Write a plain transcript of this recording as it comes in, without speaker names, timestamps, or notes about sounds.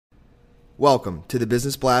Welcome to the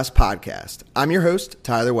Business Blast podcast. I'm your host,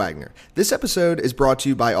 Tyler Wagner. This episode is brought to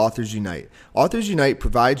you by Authors Unite. Authors Unite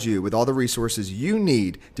provides you with all the resources you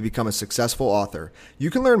need to become a successful author. You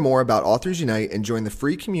can learn more about Authors Unite and join the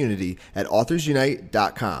free community at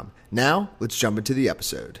authorsunite.com. Now, let's jump into the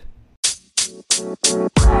episode.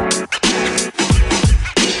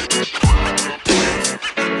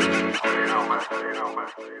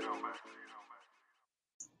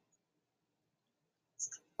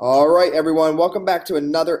 All right, everyone. Welcome back to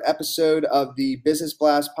another episode of the Business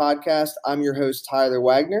Blast podcast. I'm your host, Tyler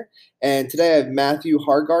Wagner, and today I have Matthew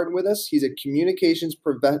Hargarden with us. He's a communications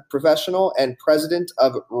professional and president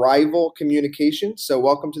of Rival Communications. So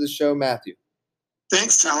welcome to the show, Matthew.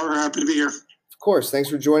 Thanks, Tyler. Happy to be here. Of course. Thanks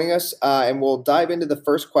for joining us, and we'll dive into the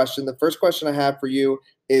first question. The first question I have for you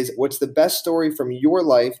is, what's the best story from your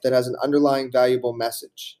life that has an underlying valuable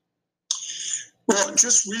message? Well,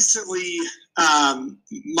 just recently,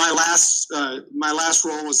 my last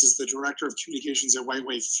role was as the director of communications at White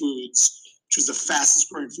Wave Foods, which was the fastest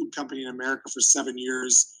growing food company in America for 7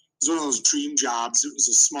 years. It was one of those dream jobs. It was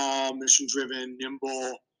a small, mission-driven,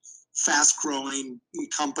 nimble, fast-growing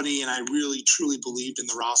company, and I really, truly believed in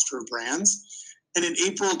the roster of brands. And in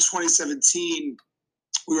April 2017,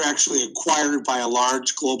 we were actually acquired by a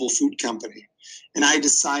large global food company. And I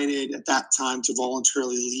decided at that time to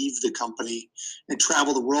voluntarily leave the company and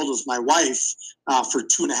travel the world with my wife for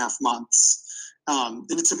 2.5 months. And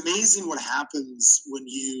it's amazing what happens when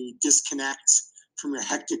you disconnect from your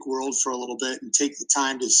hectic world for a little bit and take the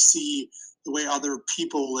time to see the way other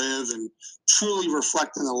people live and truly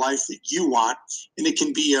reflect on the life that you want. And it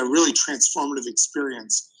can be a really transformative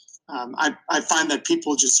experience. I find that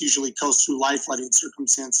people just usually coast through life, letting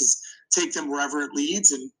circumstances take them wherever it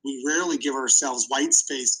leads, and we rarely give ourselves white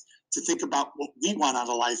space to think about what we want out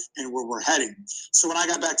of life and where we're heading. So when I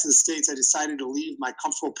got back to the States, I decided to leave my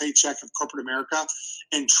comfortable paycheck of corporate America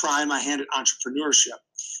and try my hand at entrepreneurship.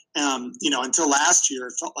 Until last year,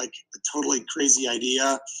 it felt like a totally crazy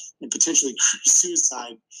idea and potentially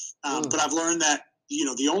suicide. But I've learned that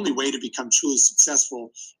the only way to become truly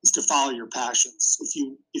successful is to follow your passions.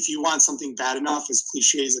 If you want something bad enough, as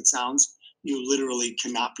cliche as it sounds, you literally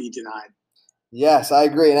cannot be denied. Yes, I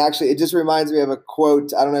agree. And actually, it just reminds me of a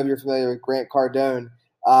quote. I don't know if you're familiar with Grant Cardone,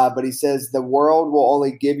 but he says, "The world will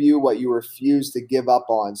only give you what you refuse to give up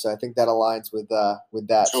on." So I think that aligns with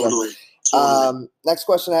that. Totally. Next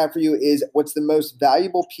question I have for you is, what's the most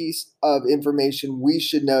valuable piece of information we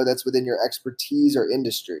should know that's within your expertise or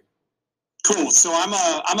industry? Cool. So I'm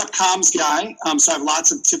a comms guy. So I have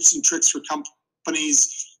lots of tips and tricks for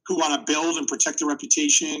companies who want to build and protect their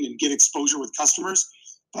reputation and get exposure with customers.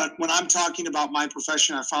 But when I'm talking about my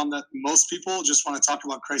profession, I found that most people just want to talk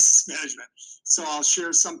about crisis management. So I'll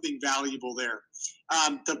share something valuable there.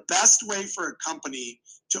 The best way for a company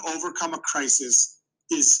to overcome a crisis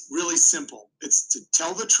is really simple. It's to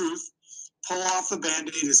tell the truth, pull off the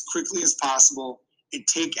Band-Aid as quickly as possible, and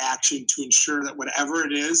take action to ensure that whatever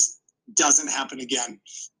it is doesn't happen again.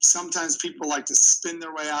 Sometimes people like to spin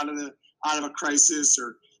their way out of a crisis,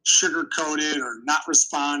 or sugarcoat it, or not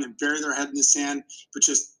respond and bury their head in the sand, but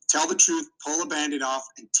just tell the truth, pull the Band-Aid off,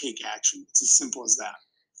 and take action. It's as simple as that.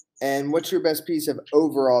 And what's your best piece of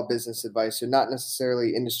overall business advice, so not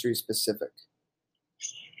necessarily industry specific?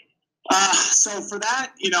 So for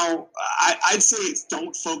that, I'd say it's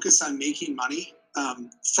don't focus on making money.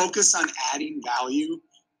 Focus on adding value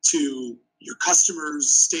to your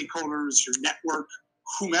customers, stakeholders, your network,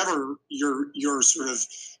 whomever your sort of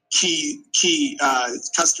key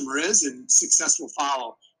customer is, and success will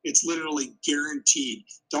follow. It's literally guaranteed.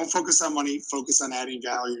 Don't focus on money, focus on adding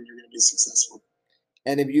value, and you're going to be successful.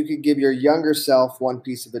 And if you could give your younger self one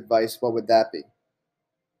piece of advice, what would that be?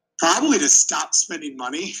 Probably to stop spending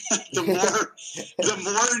money. The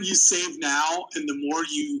more you save now and the more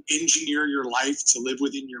you engineer your life to live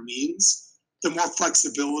within your means, the more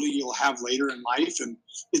flexibility you'll have later in life. And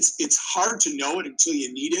it's hard to know it until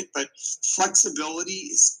you need it, but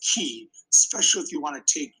flexibility is key, especially if you want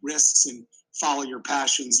to take risks and follow your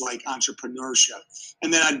passions like entrepreneurship.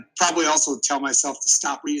 And then I'd probably also tell myself to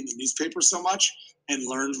stop reading the newspaper so much and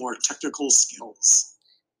learn more technical skills.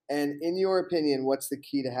 And in your opinion, what's the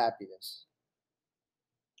key to happiness?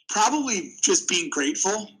 Probably just being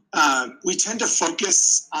grateful. We tend to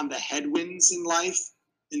focus on the headwinds in life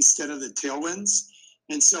instead of the tailwinds.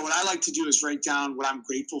 And so what I like to do is write down what I'm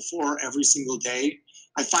grateful for every single day.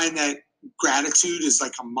 I find that gratitude is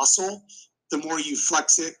like a muscle. The more you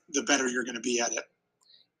flex it, the better you're going to be at it.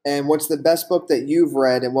 And what's the best book that you've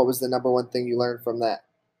read, and what was the number one thing you learned from that?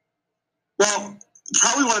 Well,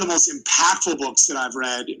 probably one of the most impactful books that I've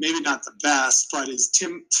read, maybe not the best, but is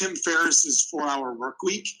Tim Ferriss's 4-Hour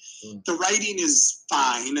Workweek. The writing is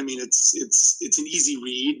fine. I mean, it's an easy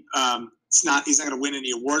read. He's not going to win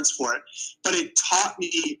any awards for it, but it taught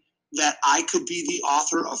me that I could be the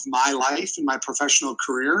author of my life and my professional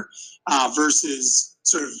career versus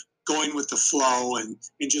sort of going with the flow and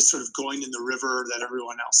just sort of going in the river that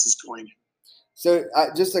everyone else is going in. So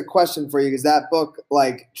just a question for you, because that book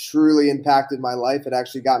like truly impacted my life. It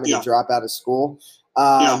actually got me to drop out of school.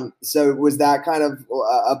 So was that kind of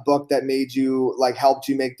a book that made you like helped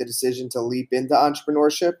you make the decision to leap into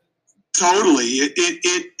entrepreneurship? Totally.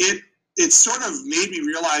 It sort of made me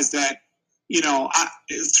realize that,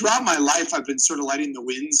 throughout my life, I've been sort of letting the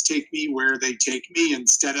winds take me where they take me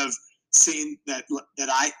instead of seeing that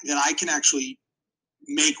I can actually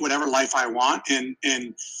make whatever life I want and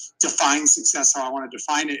define success how I want to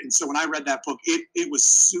define it. And so when I read that book, it was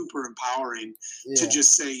super empowering to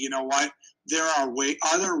just say, you know what, there are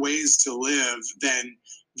other ways to live than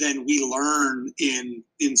we learn in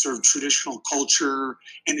sort of traditional culture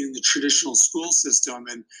and in the traditional school system.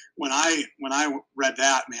 And when I read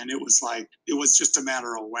that, man, it was just a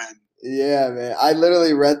matter of when. Yeah, man. I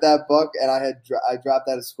literally read that book and I dropped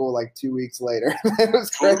out of school like 2 weeks later. It was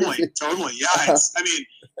crazy. Totally. Yeah. I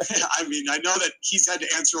know that he's had to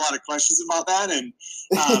answer a lot of questions about that, and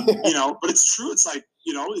but it's true. It's like,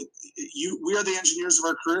 we are the engineers of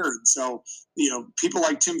our career, and so people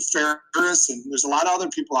like Tim Ferriss, and there's a lot of other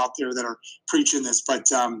people out there that are preaching this. But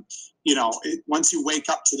once you wake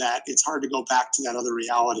up to that, it's hard to go back to that other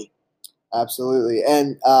reality. Absolutely.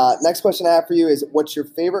 And next question I have for you is, what's your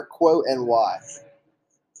favorite quote and why?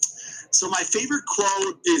 So my favorite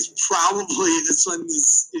quote is probably, this one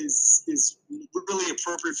is really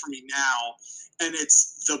appropriate for me now. And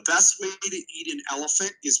it's, the best way to eat an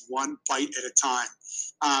elephant is one bite at a time.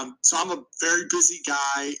 So I'm a very busy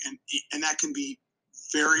guy, and that can be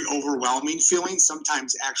very overwhelming feeling,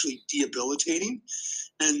 sometimes actually debilitating.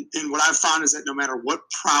 And what I've found is that no matter what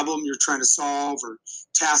problem you're trying to solve or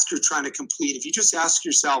task you're trying to complete, if you just ask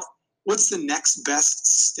yourself, what's the next best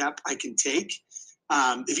step I can take?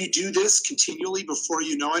 If you do this continually, before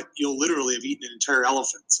you know it, you'll literally have eaten an entire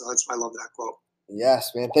elephant. So that's why I love that quote.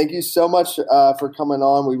 Yes, man. Thank you so much for coming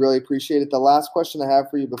on. We really appreciate it. The last question I have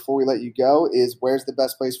for you before we let you go is, where's the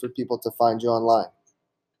best place for people to find you online?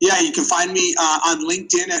 Yeah, you can find me on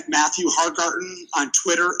LinkedIn at Matthew Hargarten, on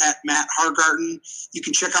Twitter at Matt Hargarten. You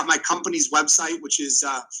can check out my company's website, which is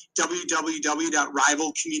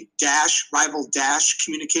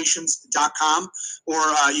www.rival-communications.com, or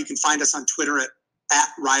you can find us on Twitter at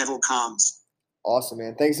RivalComms. Awesome,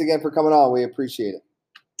 man. Thanks again for coming on. We appreciate it.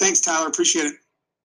 Thanks, Tyler. Appreciate it.